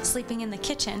she's sleeping in the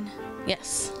kitchen.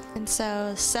 Yes. And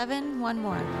so 7, 1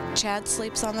 more. Chad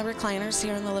sleeps on the recliners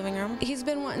here in the living room. He's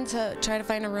been wanting to try to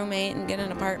find a roommate and get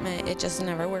an apartment. It just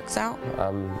never works out.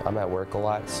 I'm at work a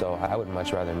lot, so I would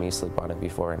much rather me sleep on it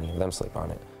before any of them sleep on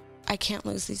it. I can't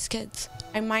lose these kids.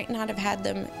 I might not have had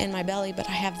them in my belly, but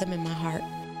I have them in my heart.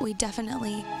 We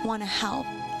definitely want to help.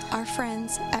 Our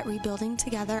friends at Rebuilding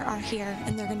Together are here,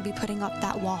 and they're going to be putting up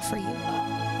that wall for you.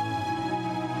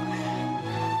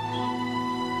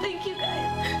 Thank you,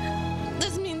 guys.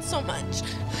 This means so much.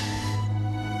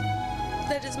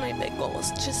 That is my big goal,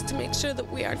 is just to make sure that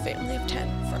we are a family of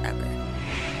 10 forever.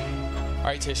 All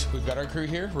right, Tish, we've got our crew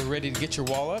here. We're ready to get your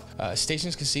wall up.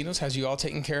 Stations Casinos has you all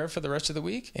taken care of for the rest of the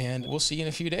week, and we'll see you in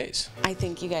a few days. I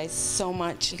thank you guys so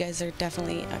much. You guys are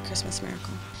definitely a Christmas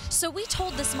miracle. So we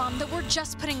told this mom that we're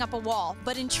just putting up a wall,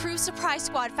 but in true Surprise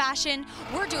Squad fashion,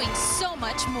 we're doing so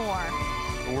much more.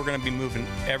 We're going to be moving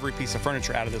every piece of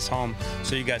furniture out of this home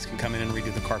so you guys can come in and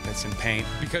redo the carpets and paint.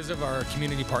 Because of our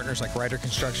community partners like Ryder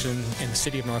Construction and the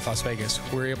City of North Las Vegas,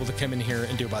 we're able to come in here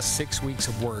and do about 6 weeks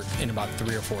of work in about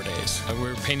 3 or 4 days.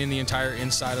 We're painting the entire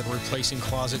inside of replacing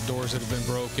closet doors that have been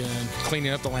broken,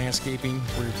 cleaning up the landscaping.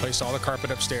 We replaced all the carpet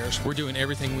upstairs. We're doing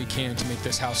everything we can to make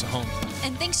this house a home.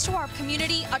 And thanks to our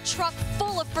community, a truck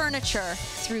full of furniture.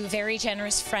 Through very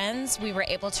generous friends, we were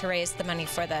able to raise the money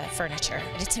for the furniture.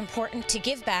 It's important to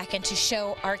give back and to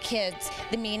show our kids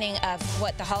the meaning of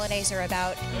what the holidays are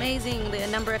about. Amazing the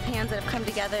number of hands that have come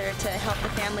together to help the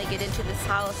family get into this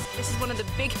house. This is one of the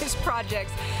biggest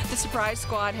projects the Surprise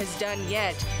Squad has done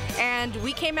yet, and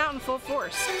we came out in full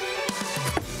force.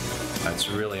 It's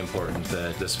really important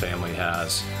that this family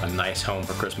has a nice home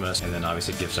for Christmas and then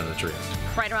obviously gifts under the tree.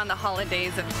 Right around the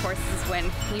holidays, of course, is when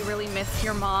you really miss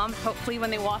your mom. Hopefully when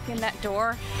they walk in that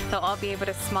door, they'll all be able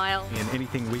to smile. And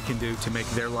anything we can do to make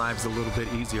their lives a little bit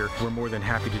easier, we're more than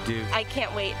happy to do. I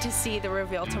can't wait to see the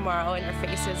reveal tomorrow in their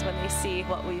faces when they see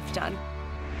what we've done.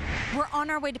 We're on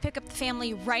our way to pick up the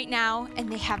family right now,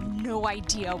 and they have no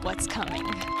idea what's coming.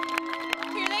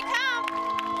 Here they come.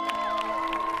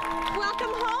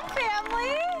 Welcome home,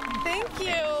 family. Thank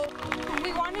you.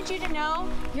 We want wanted you to know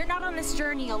you're not on this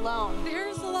journey alone.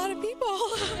 There's a lot of people.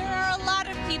 There are a lot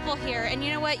of people here. And you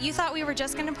know what? You thought we were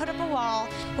just going to put up a wall,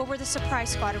 but we're the Surprise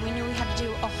Squad, and we knew we had to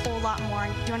do a whole lot more.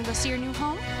 Do you want to go see your new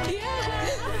home? Yeah.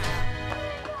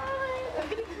 I'm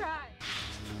going to cry.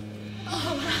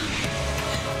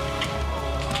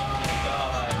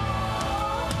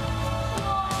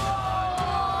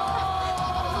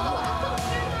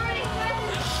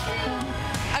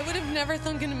 I would have never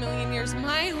thunk in a million years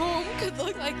my home could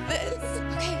look like this.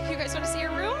 Okay, you guys want to see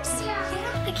your rooms?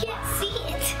 Yeah, I can't see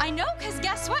it. I know, because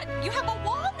guess what? You have a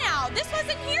wall now. This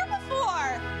wasn't here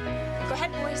before. Go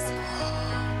ahead, boys.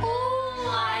 Oh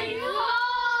my God!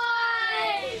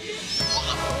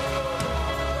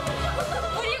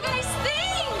 What do you guys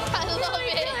think? I love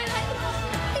it.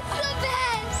 It's the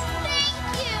best. Thank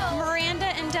you. Miranda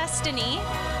and Destiny.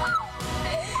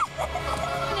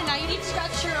 And now you need to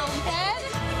scratch your own bed.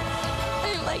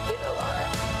 I like it a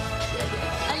lot.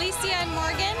 Alicia and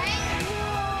Morgan.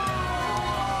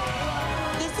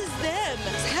 This is them.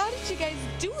 How did you guys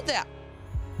do that?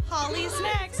 Holly's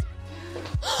next.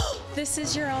 This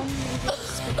is your own living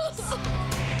space.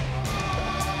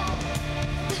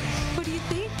 What do you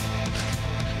think?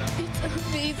 It's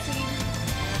amazing.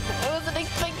 I wasn't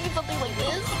expecting something like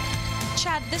this.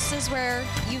 Chad, this is where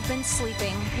you've been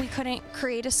sleeping. We couldn't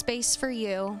create a space for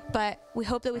you, but we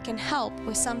hope that we can help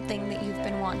with something that you've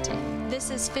been wanting. This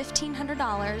is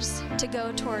 $1,500 to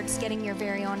go towards getting your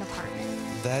very own apartment.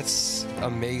 That's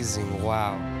amazing.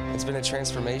 Wow. It's been a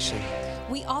transformation.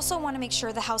 We also want to make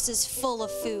sure the house is full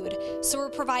of food, so we're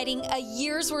providing a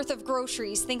year's worth of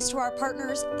groceries thanks to our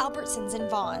partners, Albertsons and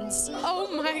Vaughn's. Oh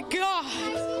my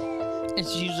God!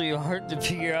 It's usually hard to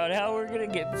figure out how we're gonna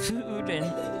get food,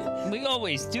 and we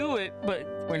always do it, but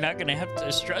we're not gonna have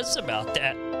to stress about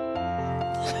that.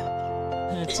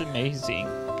 It's amazing.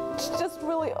 It's just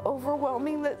really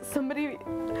overwhelming that somebody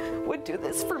would do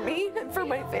this for me and for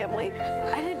my family.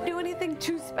 I didn't do anything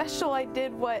too special. I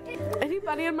did what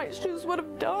anybody in my shoes would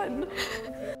have done.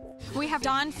 We have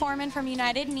Don Foreman from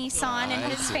United Nissan and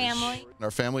his family. Our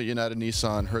family at United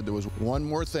Nissan heard there was one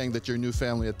more thing that your new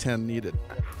family at 10 needed.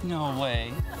 No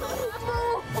way.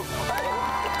 Oh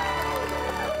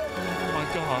my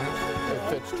God. It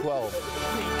fits 12.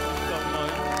 Thank you so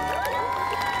much.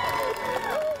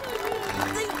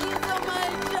 Thank you so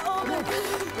much. Oh my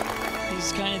God.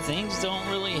 These kind of things don't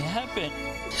really happen.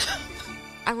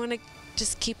 I want to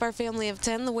just keep our family of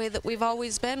 10 the way that we've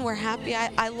always been. We're happy.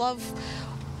 I love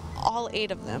all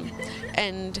 8 of them.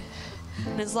 And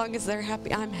as long as they're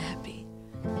happy, I'm happy.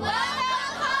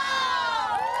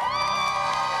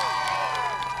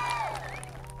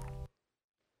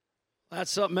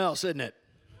 That's something else, isn't it?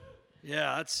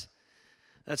 Yeah,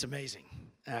 that's amazing,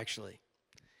 actually.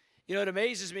 You know, it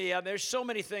amazes me. There's so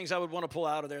many things I would want to pull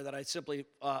out of there that I simply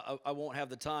I won't have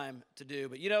the time to do.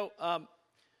 But you know,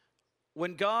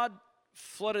 when God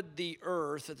flooded the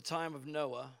earth at the time of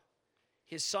Noah,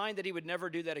 his sign that he would never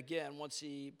do that again once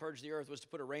he purged the earth was to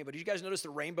put a rainbow. Did you guys notice the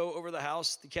rainbow over the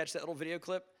house? Did you catch that little video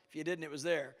clip? If you didn't, it was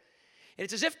there. And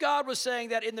it's as if God was saying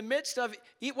that in the midst of,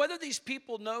 whether these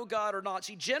people know God or not,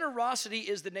 see, generosity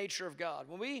is the nature of God.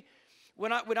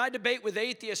 When I debate with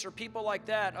atheists or people like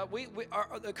that,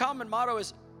 the common motto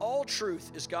is all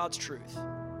truth is God's truth,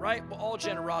 right? Well, all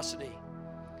generosity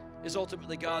is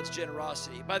ultimately God's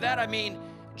generosity. By that I mean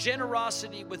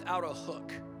generosity without a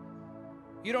hook.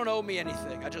 You don't owe me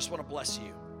anything. I just want to bless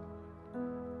you.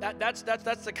 That's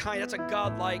a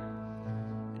God-like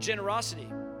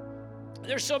generosity.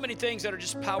 There's so many things that are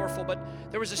just powerful, but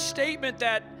there was a statement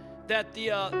that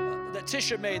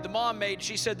Tisha made, the mom made.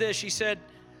 She said this. She said,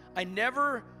 "I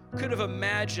never could have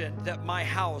imagined that my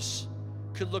house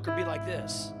could look or be like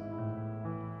this."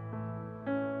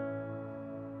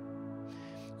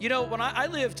 You know, when I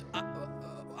lived,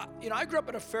 I grew up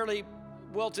in a fairly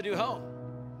well-to-do home.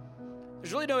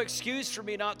 There's really no excuse for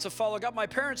me not to follow God. My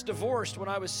parents divorced when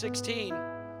I was 16,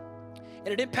 and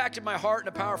it impacted my heart in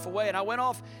a powerful way. And I went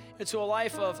off into a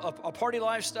life of a party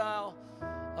lifestyle,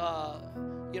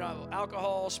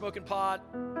 alcohol, smoking pot,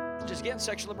 just getting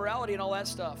sexual immorality and all that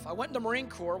stuff. I went in the Marine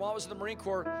Corps. While I was in the Marine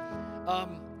Corps,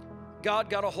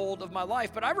 God got a hold of my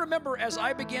life. But I remember as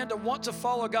I began to want to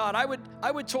follow God, I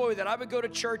would toy with it. I would go to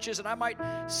churches and I might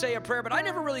say a prayer, but I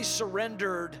never really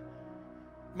surrendered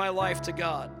my life to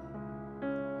God.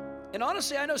 And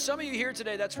honestly, I know some of you here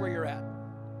today, that's where you're at.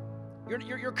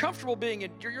 You're comfortable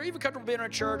you're even comfortable being in a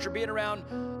church or being around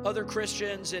other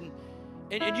Christians, and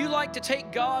you like to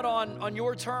take God on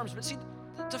your terms. But see,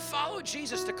 to follow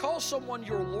Jesus, to call someone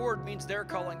your Lord means they're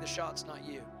calling the shots, not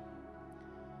you.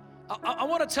 I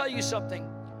want to tell you something.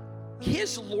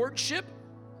 His lordship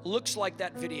looks like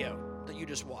that video that you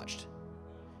just watched.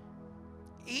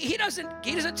 He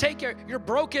doesn't take your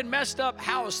broken, messed up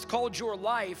house called your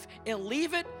life and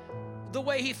leave it the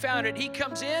way he found it. He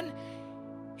comes in,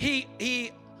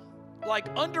 he like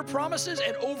under promises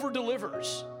and over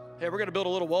delivers. Hey, we're gonna build a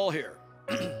little wall here.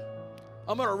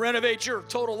 I'm gonna renovate your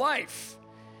total life.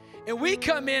 And we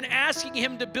come in asking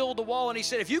him to build a wall, and he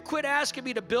said, if you quit asking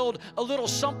me to build a little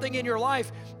something in your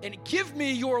life and give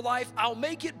me your life, I'll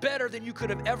make it better than you could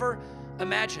have ever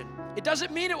imagined. It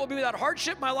doesn't mean it will be without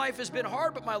hardship. My life has been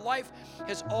hard, but my life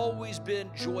has always been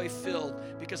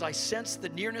joy-filled because I sense the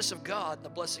nearness of God and the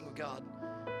blessing of God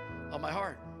on my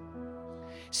heart.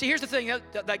 See, here's the thing.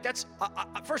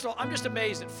 First of all, I'm just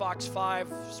amazed at Fox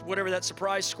 5, whatever that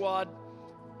surprise squad,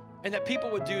 and that people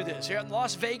would do this. Here in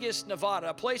Las Vegas, Nevada,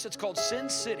 a place that's called Sin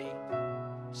City,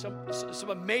 some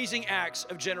amazing acts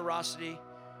of generosity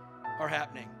are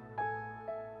happening.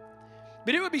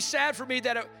 But it would be sad for me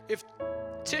that if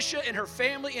Tisha and her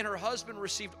family and her husband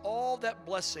received all that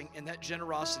blessing and that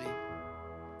generosity,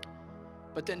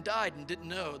 but then died and didn't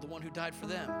know the one who died for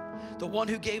them, the one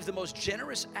who gave the most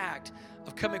generous act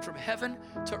of coming from heaven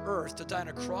to earth to die on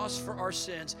a cross for our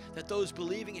sins, that those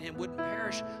believing in him wouldn't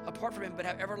perish apart from him but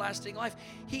have everlasting life.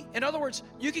 In other words,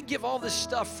 you can give all this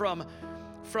stuff from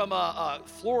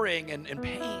flooring and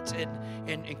paint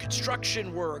and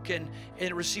construction work and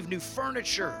receive new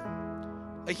furniture,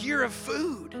 a year of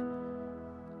food.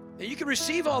 And you can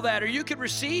receive all that, or you could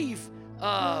receive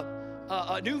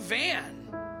a new van.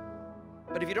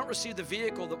 But if you don't receive the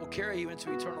vehicle that will carry you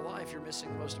into eternal life, you're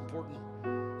missing the most important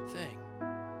thing.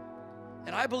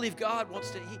 And I believe God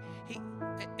wants to,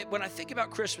 when I think about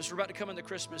Christmas, we're about to come into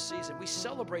Christmas season, we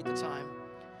celebrate the time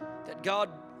that God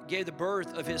gave the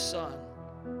birth of his son,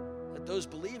 that those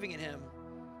believing in him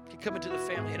could come into the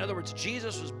family. In other words,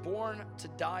 Jesus was born to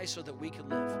die so that we could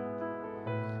live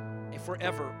and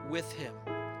forever with him.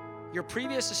 Your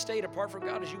previous estate apart from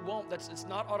God is you won't. It's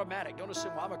not automatic. Don't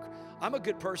assume, well, I'm a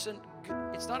good person.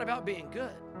 It's not about being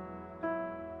good.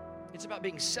 It's about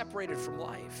being separated from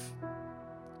life.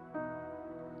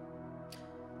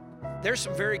 There's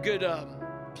some very good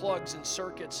plugs and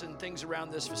circuits and things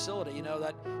around this facility, you know,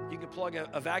 that you can plug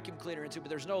a vacuum cleaner into, but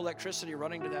there's no electricity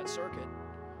running to that circuit,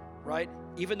 right?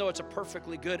 Even though it's a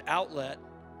perfectly good outlet,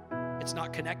 it's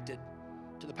not connected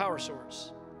to the power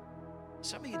source.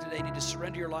 Some of you today need to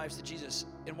surrender your lives to Jesus.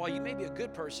 And while you may be a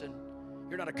good person,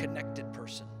 you're not a connected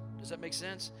person. Does that make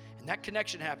sense? And that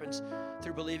connection happens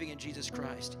through believing in Jesus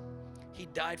Christ. He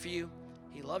died for you.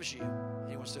 He loves you. And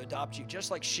he wants to adopt you,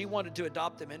 just like she wanted to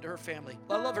adopt them into her family.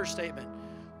 I love her statement.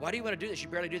 Why do you want to do this? You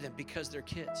barely do them. Because they're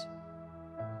kids.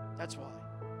 That's why.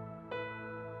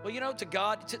 Well, you know, to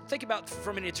God, think about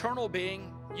from an eternal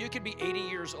being, you could be 80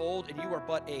 years old and you are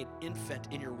but an infant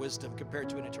in your wisdom compared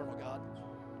to an eternal God.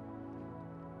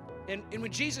 And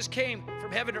when Jesus came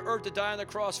from heaven to earth to die on the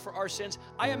cross for our sins,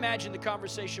 I imagine the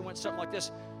conversation went something like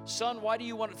this. Son, why do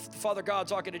you want, Father God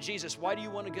talking to Jesus, why do you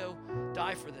want to go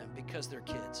die for them? Because they're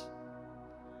kids.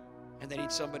 And they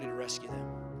need somebody to rescue them.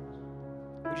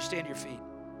 Would you stand to your feet?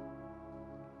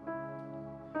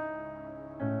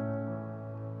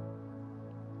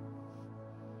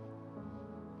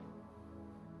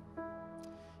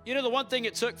 You know, the one thing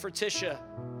it took for Tisha,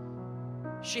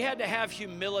 she had to have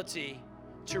humility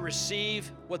to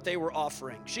receive what they were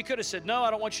offering. She could have said, no, I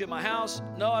don't want you in my house.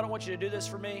 No, I don't want you to do this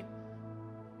for me.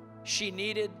 She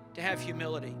needed to have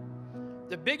humility.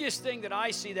 The biggest thing that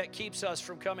I see that keeps us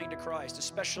from coming to Christ,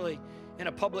 especially in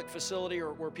a public facility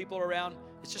or where people are around,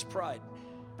 it's just pride.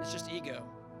 It's just ego.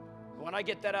 When I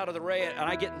get that out of the way and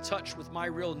I get in touch with my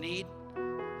real need,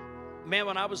 man,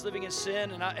 when I was living in sin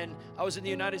and I was in the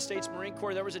United States Marine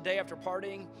Corps, there was a day after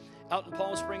partying out in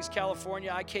Palm Springs,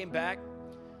 California, I came back.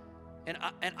 And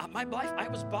my life, I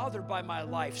was bothered by my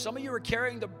life. Some of you are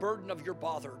carrying the burden of your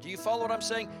bother. Do you follow what I'm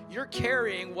saying? You're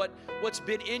carrying what's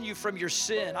been in you from your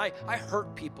sin. I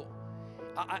hurt people.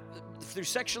 Through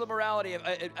sexual immorality,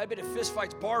 I've been in fist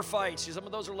fights, bar fights. Some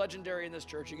of those are legendary in this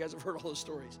church. You guys have heard all those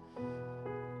stories.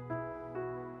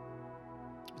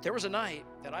 But there was a night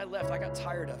that I left. I got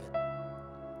tired of it.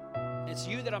 And it's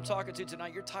you that I'm talking to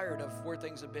tonight. You're tired of where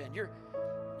things have been.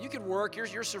 You can work,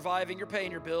 you're surviving, you're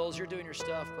paying your bills, you're doing your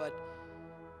stuff, but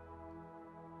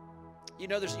you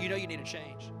know you need a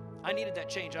change. I needed that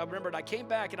change. I remembered I came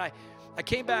back, I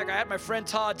had my friend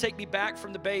Todd take me back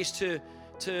from the base for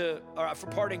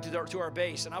partying to our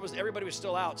base, and everybody was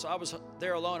still out, so I was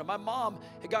there alone. And my mom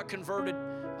had got converted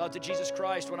to Jesus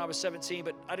Christ when I was 17,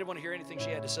 but I didn't want to hear anything she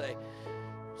had to say.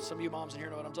 Some of you moms in here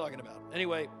know what I'm talking about.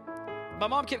 Anyway, my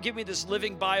mom kept giving me this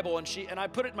living Bible, and I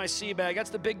put it in my sea bag.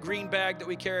 That's the big green bag that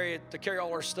we carry to carry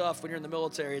all our stuff when you're in the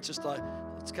military. It's just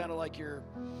it's kind of like your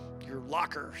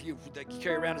locker that you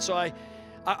carry around. And so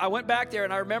I went back there,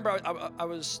 and I remember I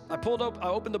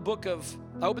opened the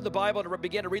Bible and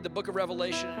began to read the book of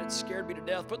Revelation, and it scared me to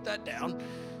death. Put that down.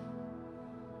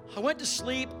 I went to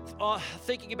sleep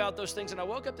thinking about those things, and I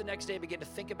woke up the next day and began to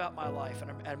think about my life.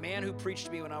 And a man who preached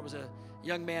to me when I was a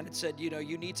young man had said, you know,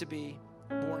 you need to be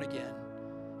born again.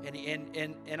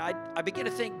 And I began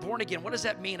to think, born again, what does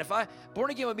that mean? Born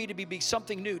again would mean to be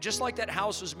something new. Just like that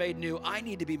house was made new, I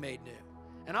need to be made new.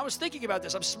 And I was thinking about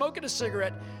this. I'm smoking a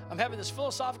cigarette. I'm having this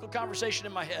philosophical conversation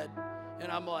in my head.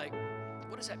 And I'm like,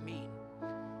 what does that mean?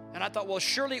 And I thought, well,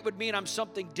 surely it would mean I'm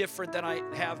something different than I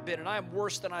have been. And I am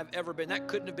worse than I've ever been. That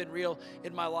couldn't have been real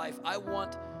in my life. I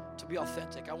want to be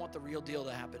authentic. I want the real deal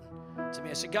to happen to me.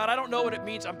 I said, God, I don't know what it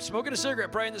means. I'm smoking a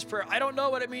cigarette, praying this prayer. I don't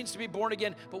know what it means to be born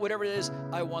again, but whatever it is,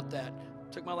 I want that.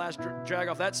 Took my last drag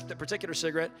off that particular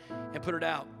cigarette and put it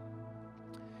out.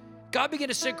 God began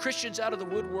to send Christians out of the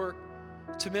woodwork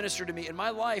to minister to me, and my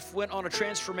life went on a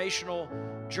transformational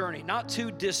journey, not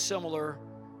too dissimilar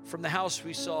from the house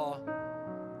we saw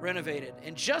renovated.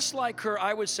 And just like her,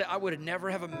 I would say I would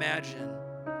never have imagined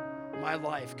my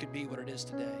life could be what it is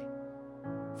today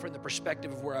from the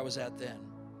perspective of where I was at then.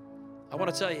 I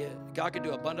want to tell you, God can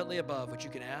do abundantly above what you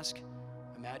can ask,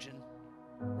 imagine,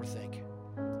 or think.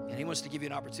 And He wants to give you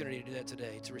an opportunity to do that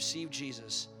today, to receive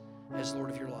Jesus as Lord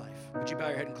of your life. Would you bow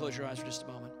your head and close your eyes for just a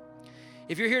moment?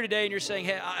 If you're here today and you're saying,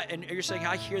 hey,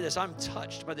 I hear this, I'm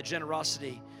touched by the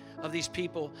generosity of these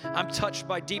people. I'm touched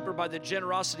deeper by the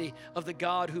generosity of the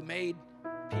God who made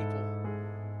people.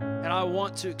 And I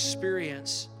want to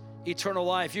experience eternal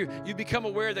life. You become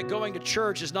aware that going to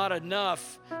church is not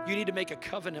enough. You need to make a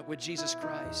covenant with Jesus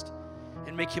Christ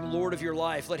and make Him Lord of your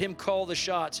life. Let Him call the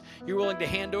shots. You're willing to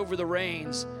hand over the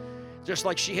reins, just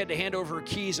like she had to hand over her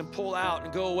keys and pull out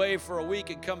and go away for a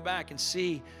week and come back and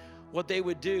see what they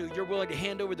would do. You're willing to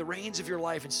hand over the reins of your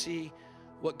life and see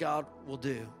what God will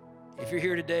do. If you're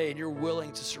here today and you're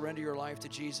willing to surrender your life to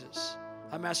Jesus,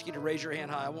 I'm asking you to raise your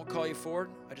hand high. I won't call you forward.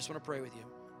 I just want to pray with you.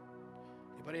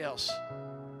 Anybody else?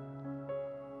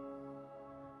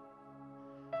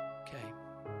 Okay.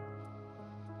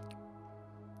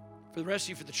 For the rest of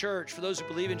you, for the church, for those who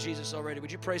believe in Jesus already,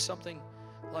 would you pray something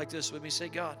like this with me? Say,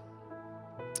 God,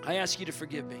 I ask you to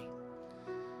forgive me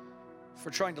for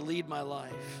trying to lead my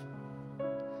life,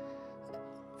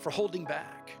 for holding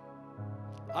back.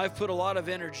 I've put a lot of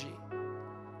energy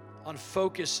on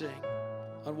focusing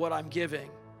on what I'm giving,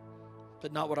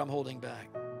 but not what I'm holding back.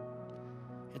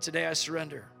 And today I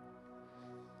surrender.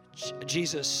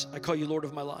 Jesus, I call you Lord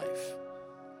of my life.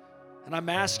 And I'm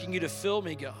asking you to fill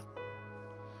me, God,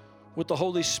 with the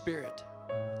Holy Spirit.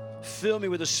 Fill me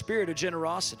with a spirit of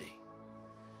generosity.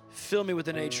 Fill me with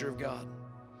the nature of God.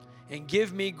 And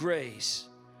give me grace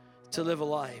to live a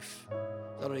life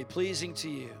that will be pleasing to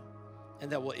you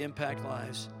and that will impact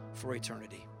lives for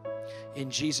eternity. In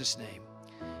Jesus' name,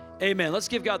 amen. Let's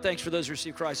give God thanks for those who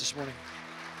received Christ this morning.